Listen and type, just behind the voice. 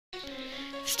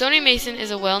Stoney Mason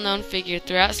is a well-known figure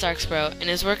throughout Starksboro, and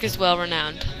his work is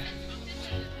well-renowned.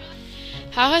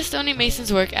 How has Stoney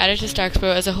Mason's work added to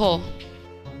Starksboro as a whole?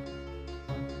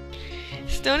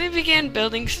 Stoney began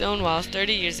building stone walls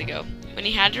 30 years ago, when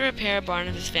he had to repair a barn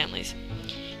of his family's.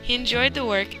 He enjoyed the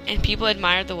work, and people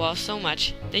admired the walls so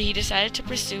much that he decided to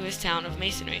pursue his talent of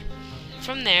masonry.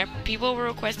 From there, people were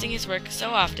requesting his work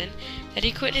so often that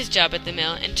he quit his job at the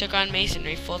mill and took on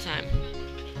masonry full-time.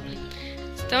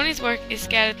 Stoney's work is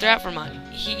scattered throughout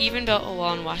Vermont. He even built a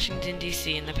wall in Washington,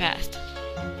 D.C. in the past.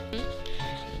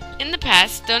 In the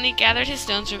past, Stoney gathered his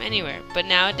stones from anywhere, but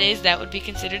nowadays that would be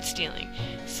considered stealing,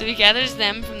 so he gathers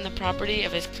them from the property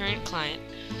of his current client.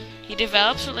 He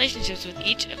develops relationships with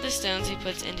each of the stones he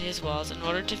puts into his walls in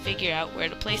order to figure out where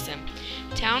to place them.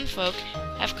 Town folk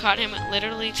have caught him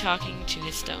literally talking to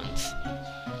his stones.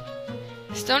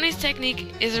 Stoney's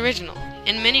technique is original.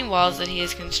 In many walls that he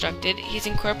has constructed, he's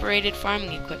incorporated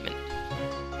farming equipment.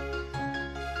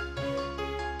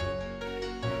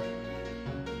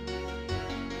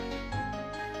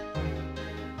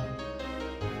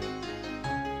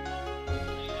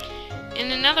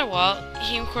 In another wall,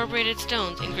 he incorporated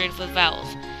stones engraved with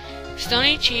vowels.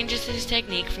 Stoney changes his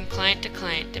technique from client to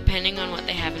client depending on what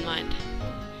they have in mind.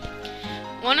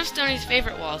 One of Stoney's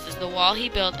favorite walls is the wall he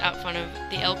built out front of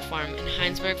the elk farm in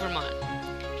Hinesburg, Vermont.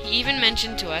 He even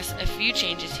mentioned to us a few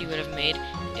changes he would have made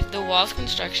if the wall's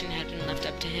construction had been left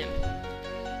up to him.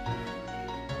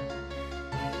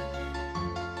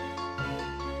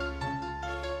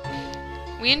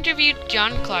 We interviewed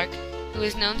John Clark, who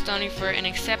has known Stoney for an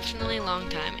exceptionally long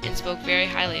time and spoke very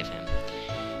highly of him.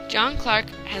 John Clark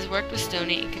has worked with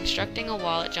Stoney in constructing a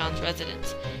wall at John's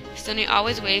residence. Stoney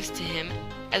always waves to him,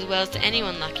 as well as to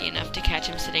anyone lucky enough to catch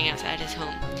him sitting outside his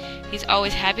home. He's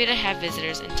always happy to have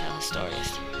visitors and tell his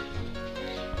stories.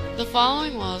 The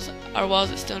following walls are walls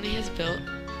that Stoney has built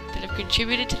that have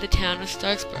contributed to the town of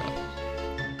Starksboro.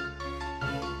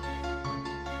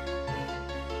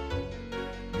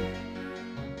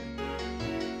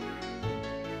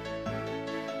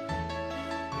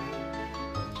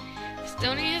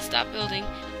 Stoney has stopped building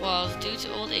walls due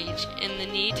to old age and the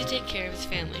need to take care of his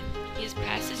family. He has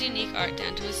passed his unique art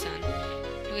down to his son,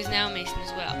 who is now a mason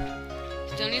as well.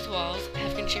 Stoney's walls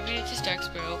have contributed to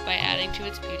Starksboro by adding to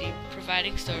its beauty,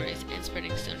 providing stories, and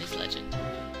spreading Stoney's legend.